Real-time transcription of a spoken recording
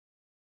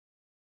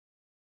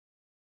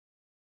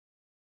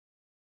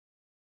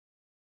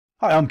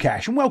Hi, I'm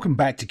Cash and welcome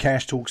back to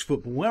Cash Talks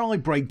Football, where I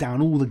break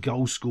down all the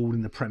goals scored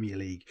in the Premier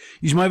League.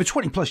 Using my over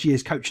 20 plus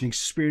years coaching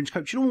experience,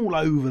 coaching all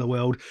over the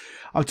world.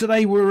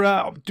 Today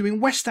we're doing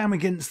West Ham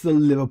against the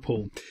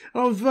Liverpool.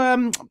 I've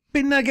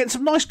been getting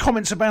some nice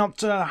comments about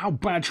how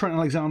bad Trent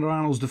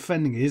Alexander-Arnold's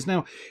defending is.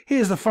 Now,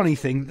 here's the funny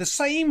thing. The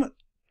same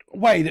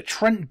way that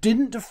Trent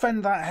didn't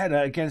defend that header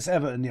against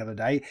Everton the other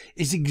day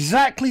is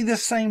exactly the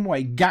same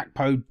way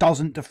Gakpo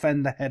doesn't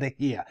defend the header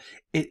here.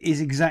 It is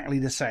exactly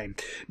the same.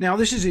 Now,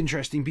 this is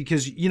interesting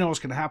because you know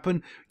what's going to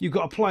happen. You've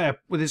got a player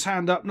with his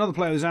hand up, another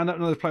player with his hand up,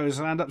 another player with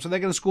his hand up, so they're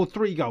going to score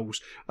 3 goals.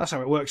 That's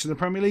how it works in the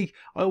Premier League.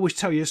 I always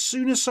tell you, as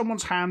soon as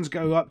someone's hands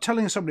go up,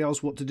 telling somebody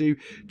else what to do,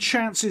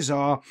 chances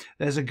are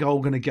there's a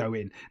goal going to go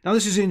in. Now,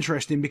 this is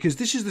interesting because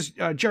this is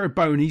the Jared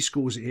Bowen, he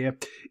scores it here.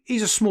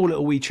 He's a small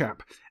little wee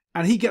chap,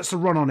 and he gets the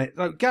run on it.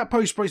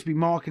 Gakpo's supposed to be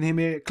marking him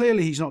here.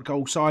 Clearly, he's not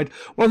goal side.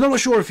 Well, I'm not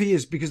sure if he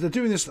is because they're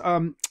doing this.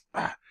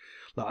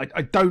 Look,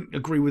 I don't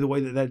agree with the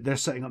way that they're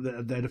setting up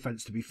their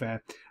defence, to be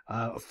fair,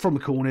 from the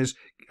corners.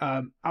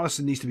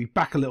 Alisson needs to be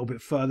back a little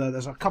bit further.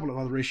 There's a couple of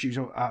other issues,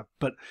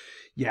 but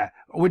yeah,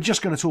 we're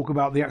just going to talk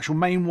about the actual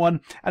main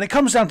one, and it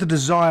comes down to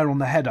desire on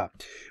the header.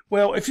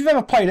 Well, if you've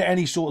ever played at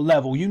any sort of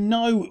level, you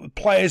know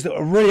players that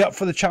are really up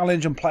for the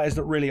challenge and players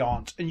that really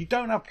aren't. And you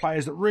don't have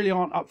players that really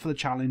aren't up for the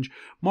challenge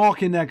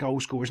marking their goal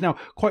scorers. Now,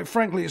 quite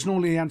frankly, it's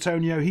normally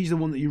Antonio. He's the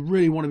one that you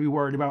really want to be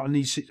worried about in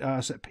these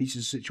set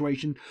pieces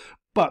situation.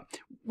 But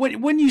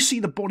when you see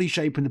the body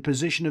shape and the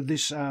position of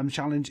this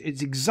challenge,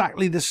 it's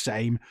exactly the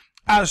same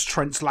as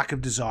Trent's lack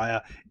of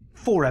desire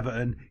for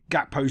Everton.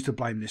 Gakpo's to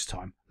blame this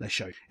time. Let's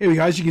show you. Here we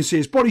go. As you can see,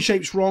 his body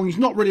shape's wrong. He's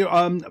not really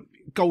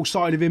goal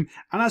side of him.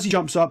 And as he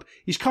jumps up,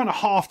 he's kind of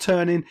half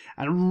turning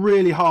and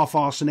really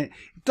half-arsing it.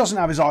 He doesn't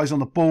have his eyes on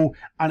the ball,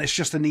 and it's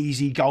just an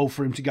easy goal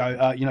for him to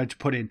go, to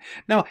put in.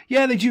 Now,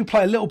 yeah, they do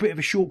play a little bit of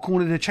a short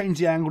corner to change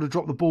the angle to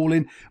drop the ball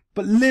in.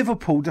 But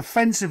Liverpool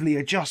defensively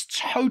are just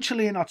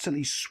totally and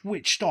utterly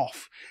switched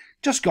off.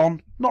 Just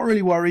gone. Not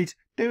really worried.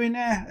 Doing,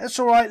 that's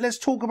all right. Let's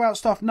talk about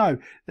stuff. No,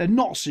 they're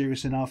not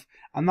serious enough.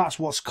 And that's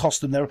what's cost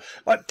them. They're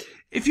like,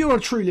 if you're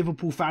a true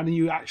Liverpool fan and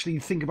you actually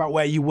think about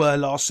where you were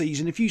last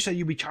season, if you say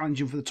you'd be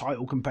challenging for the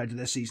title compared to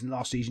their season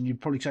last season,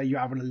 you'd probably say you're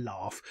having a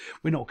laugh.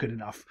 We're not good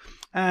enough.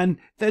 And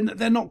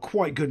they're not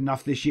quite good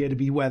enough this year to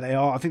be where they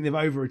are. I think they've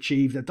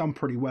overachieved. They've done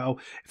pretty well.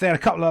 If they had a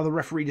couple of other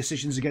referee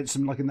decisions against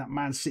them, like in that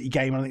Man City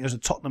game, I think it was a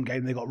Tottenham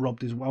game, they got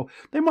robbed as well.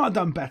 They might have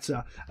done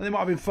better, and they might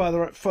have been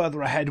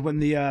further ahead when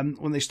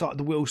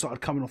the wheels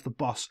started coming off the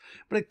bus.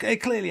 But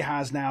it clearly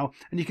has now,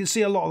 and you can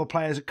see a lot of the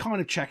players are kind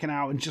of checking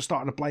out and just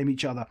starting to blame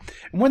each other.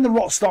 And when the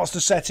rot starts to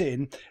set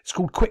in, it's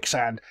called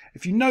quicksand.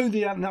 If you know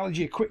the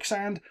analogy of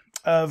quicksand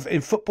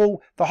in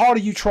football, the harder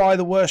you try,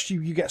 the worse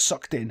you get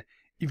sucked in.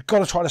 You've got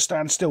to try to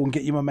stand still and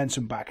get your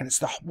momentum back. And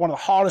it's one of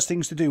the hardest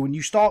things to do when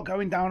you start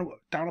going down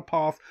a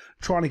path,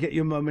 trying to get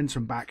your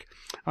momentum back.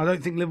 I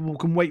don't think Liverpool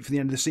can wait for the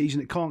end of the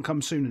season. It can't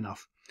come soon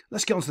enough.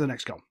 Let's get on to the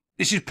next goal.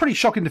 This is pretty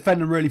shocking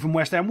defending, really, from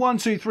West Ham. 1,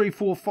 2, 3,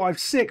 4, 5,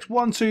 6.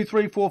 1, 2,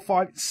 3, 4,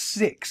 5,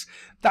 6.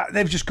 That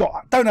they've just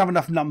don't have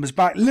enough numbers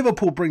back.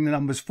 Liverpool bring the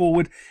numbers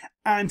forward.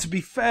 And to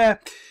be fair,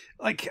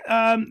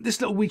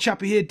 this little wee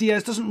chappy here,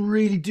 Diaz, doesn't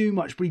really do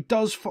much, but he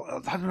does.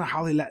 I don't know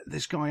how they let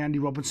this guy, Andy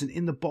Robertson,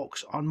 in the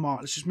box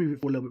unmarked. Let's just move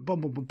it for a little bit.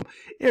 Boom, boom, boom, boom.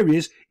 Here he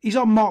is. He's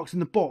unmarked in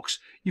the box.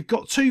 You've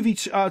got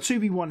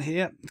 2v1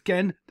 here.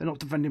 Again, they're not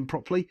defending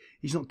properly.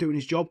 He's not doing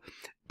his job.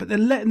 But they're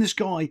letting this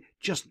guy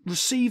just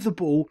receive the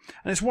ball.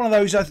 And it's one of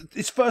those,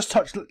 his first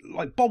touch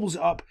bobbles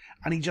it up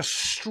and he just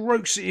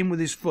strokes it in with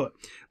his foot.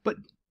 But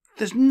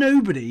there's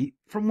nobody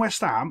from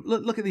West Ham.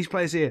 Look at these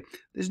players here.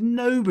 There's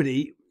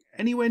nobody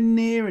anywhere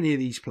near any of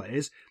these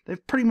players.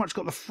 They've pretty much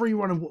got the free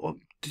run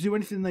to do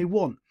anything they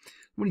want.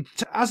 When he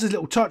has his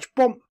little touch,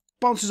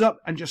 bounces up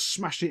and just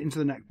smashes it into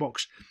the net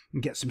box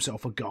and gets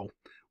himself a goal.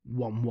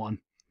 1-1.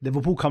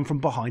 Liverpool come from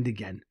behind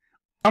again.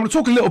 I'm going to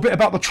talk a little bit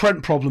about the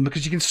Trent problem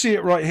because you can see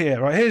it right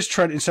here. Right, here's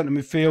Trent in centre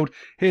midfield.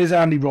 Here's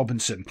Andy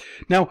Robertson.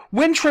 Now,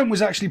 when Trent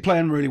was actually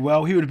playing really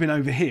well, he would have been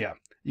over here.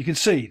 You can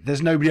see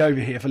there's nobody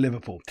over here for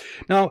Liverpool.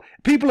 Now,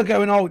 people are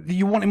going, oh,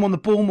 you want him on the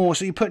ball more,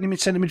 so you're putting him in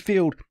centre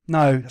midfield.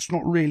 No, that's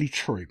not really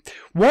true.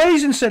 Why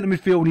he's in centre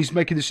midfield and he's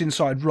making this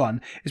inside run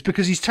is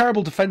because he's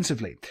terrible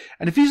defensively.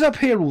 And if he's up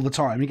here all the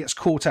time and he gets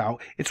caught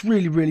out, it's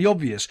really, really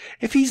obvious.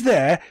 If he's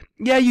there,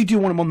 yeah, you do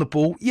want him on the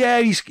ball. Yeah,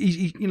 he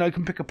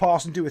can pick a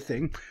pass and do a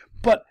thing.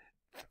 But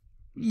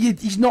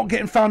he's not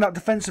getting found out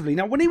defensively.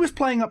 Now, when he was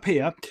playing up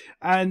here,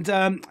 and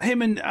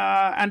him and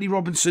Andy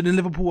Robertson and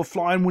Liverpool were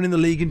flying, winning the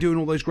league and doing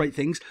all those great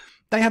things,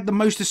 they had the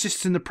most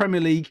assists in the Premier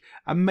League,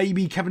 and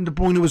maybe Kevin De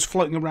Bruyne was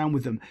floating around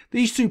with them.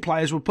 These two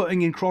players were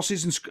putting in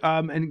crosses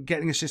and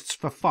getting assists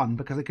for fun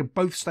because they could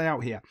both stay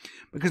out here.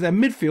 Because their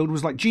midfield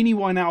was like Gini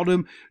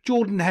Wijnaldum,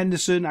 Jordan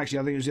Henderson, actually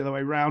I think it was the other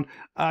way around,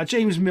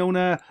 James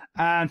Milner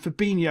and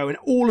Fabinho, and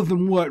all of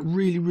them worked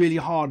really, really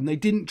hard, and they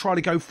didn't try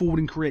to go forward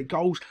and create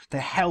goals. They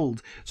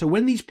held. So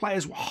when these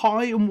players were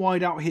high and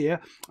wide out here,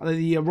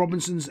 the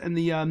Robinsons and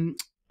the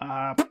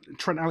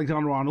Trent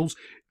Alexander-Arnolds,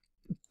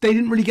 they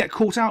didn't really get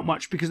caught out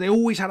much because they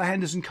always had a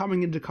Henderson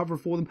coming into cover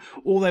for them,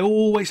 or they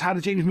always had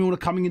a James Milner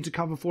coming into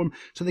cover for them,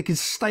 so they could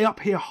stay up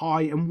here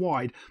high and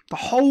wide. The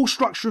whole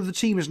structure of the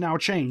team has now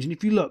changed. And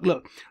if you look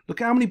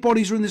how many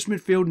bodies are in this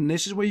midfield, and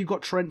this is where you've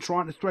got Trent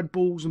trying to thread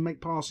balls and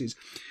make passes.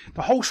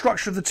 The whole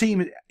structure of the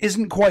team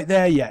isn't quite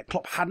there yet.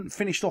 Klopp hadn't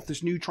finished off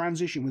this new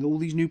transition with all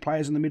these new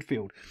players in the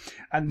midfield,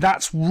 and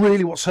that's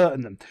really what's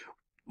hurting them.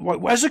 Right,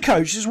 as a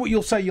coach, this is what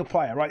you'll say to your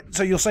player, right?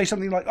 So you'll say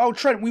something like, oh,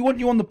 Trent, we want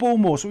you on the ball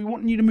more, so we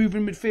want you to move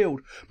in midfield.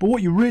 But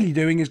what you're really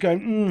doing is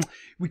going,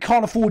 we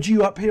can't afford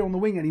you up here on the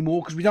wing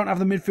anymore because we don't have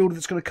the midfielder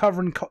that's going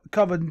to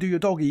cover and do your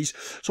doggies,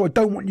 so I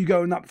don't want you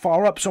going that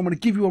far up, so I'm going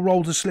to give you a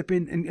role to slip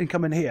in and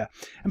come in here.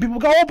 And people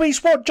go, oh, but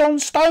it's what John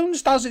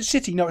Stones does at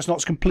City. No, it's not.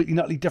 It's completely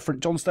and utterly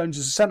different. John Stones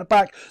is a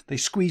centre-back. They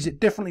squeeze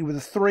it differently with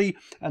a 3,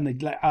 and they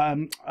let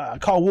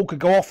Kyle Walker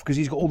go off because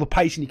he's got all the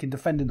pace and he can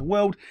defend in the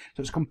world.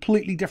 So it's a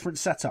completely different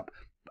setup.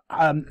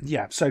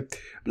 So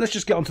let's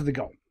just get on to the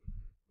goal.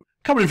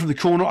 Coming in from the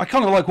corner, I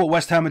kind of like what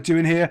West Ham are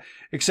doing here,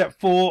 except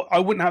for I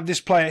wouldn't have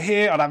this player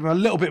here. I'd have him a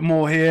little bit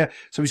more here,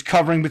 so he's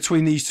covering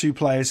between these two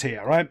players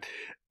here, right?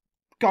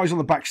 Guys on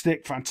the back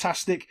stick,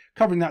 fantastic.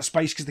 Covering that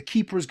space because the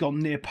keeper has gone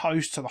near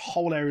post, so the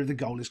whole area of the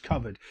goal is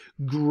covered.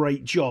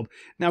 Great job.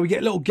 Now we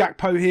get a little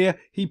Gakpo here.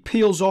 He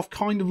peels off,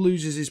 kind of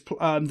loses his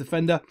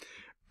defender,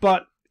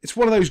 but it's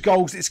one of those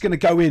goals that's going to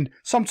go in.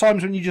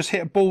 Sometimes when you just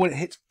hit a ball and it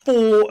hits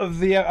 4 of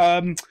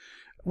the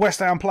West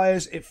Ham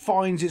players, it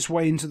finds its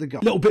way into the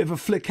goal. A little bit of a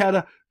flick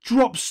header,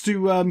 drops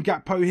to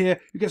Gakpo here,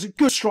 who gets a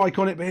good strike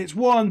on it, but hits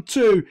 1,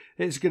 2,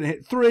 it's going to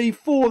hit 3,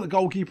 4 the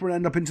goalkeeper and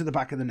end up into the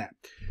back of the net.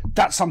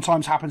 That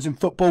sometimes happens in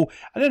football,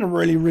 and then the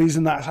really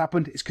reason that's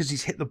happened is because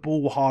he's hit the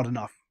ball hard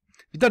enough.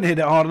 If he doesn't hit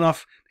it hard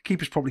enough, the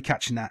keeper's probably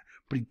catching that,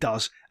 but he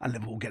does, and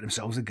Liverpool get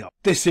themselves a goal.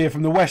 This here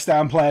from the West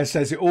Ham player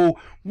says it all.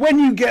 When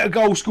you get a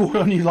goal scored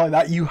on you like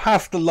that, you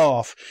have to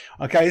laugh.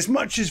 Okay, as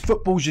much as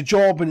football's your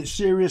job and it's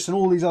serious and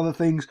all these other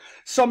things,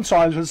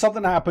 sometimes when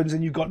something happens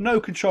and you've got no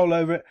control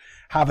over it,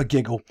 have a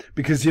giggle.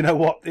 Because you know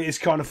what? It's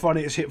kind of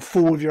funny. It's hit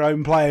 4 of your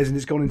own players and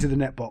it's gone into the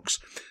net box.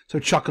 So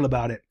chuckle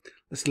about it.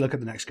 Let's look at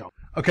the next goal.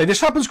 Okay,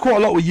 this happens quite a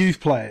lot with youth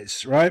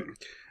players, right?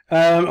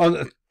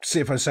 I'll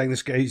see if I'm saying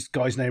this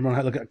guy's name wrong.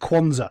 I'll look at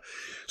Kwanzaa.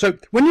 So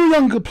when you're a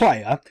younger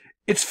player,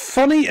 it's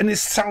funny, and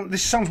this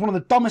sounds one of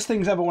the dumbest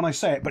things ever when I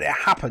say it, but it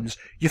happens.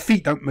 Your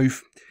feet don't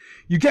move.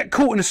 You get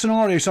caught in a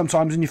scenario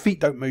sometimes and your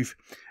feet don't move.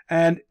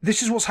 And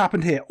this is what's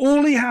happened here.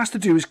 All he has to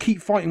do is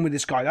keep fighting with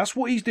this guy. That's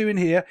what he's doing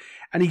here.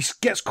 And he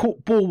gets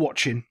caught ball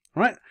watching,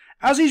 right?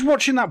 As he's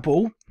watching that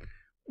ball,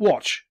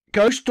 watch.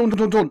 Goes, dun, dun,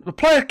 dun, dun. The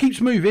player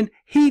keeps moving.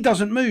 He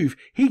doesn't move.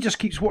 He just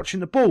keeps watching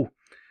the ball.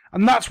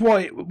 And that's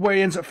where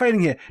he ends up failing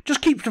here.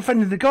 Just keep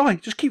defending the guy.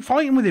 Just keep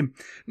fighting with him.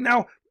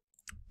 Now,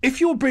 if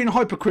you're being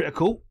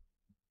hypercritical,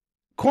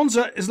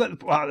 Kwanzaa is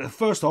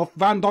first off,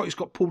 Van Dijk's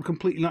got pulled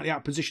completely out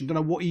of position. Don't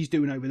know what he's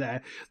doing over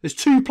there. There's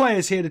 2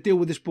 players here to deal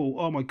with this ball.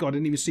 Oh my God, I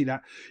didn't even see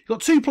that. You've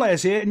got 2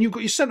 players here, and you've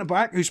got your centre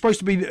back, who's supposed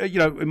to be,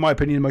 in my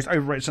opinion, the most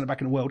overrated centre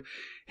back in the world.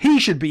 He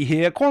should be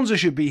here. Kwanzaa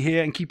should be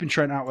here, and keeping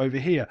Trent out over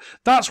here.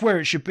 That's where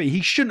it should be.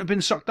 He shouldn't have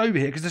been sucked over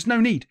here because there's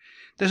no need.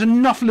 There's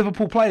enough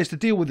Liverpool players to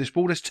deal with this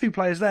ball. There's 2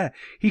 players there.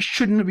 He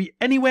shouldn't be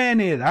anywhere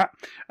near that.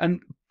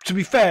 And to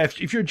be fair,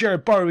 if you're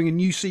Jared Burrowing and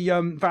you see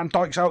Van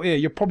Dijk's out here,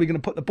 you're probably going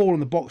to put the ball in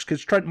the box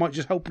because Trent might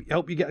just help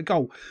you get a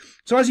goal.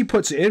 So as he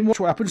puts it in, watch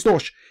what happens.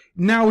 Dosh,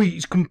 now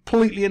he's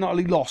completely and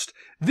utterly lost.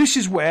 This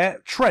is where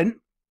Trent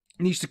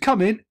needs to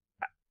come in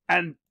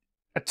and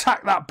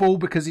attack that ball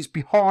because it's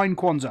behind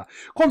Kwanzaa.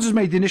 Kwanzaa's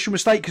made the initial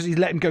mistake because he's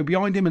let him go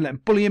behind him and let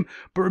him bully him.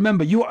 But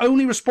remember, you're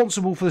only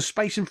responsible for the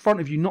space in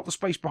front of you, not the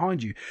space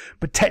behind you.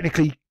 But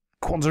technically,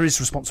 Kwanzaa is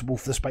responsible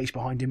for the space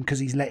behind him because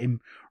he's let him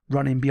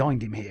run in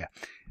behind him here.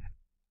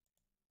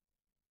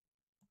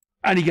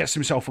 And he gets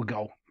himself a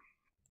goal.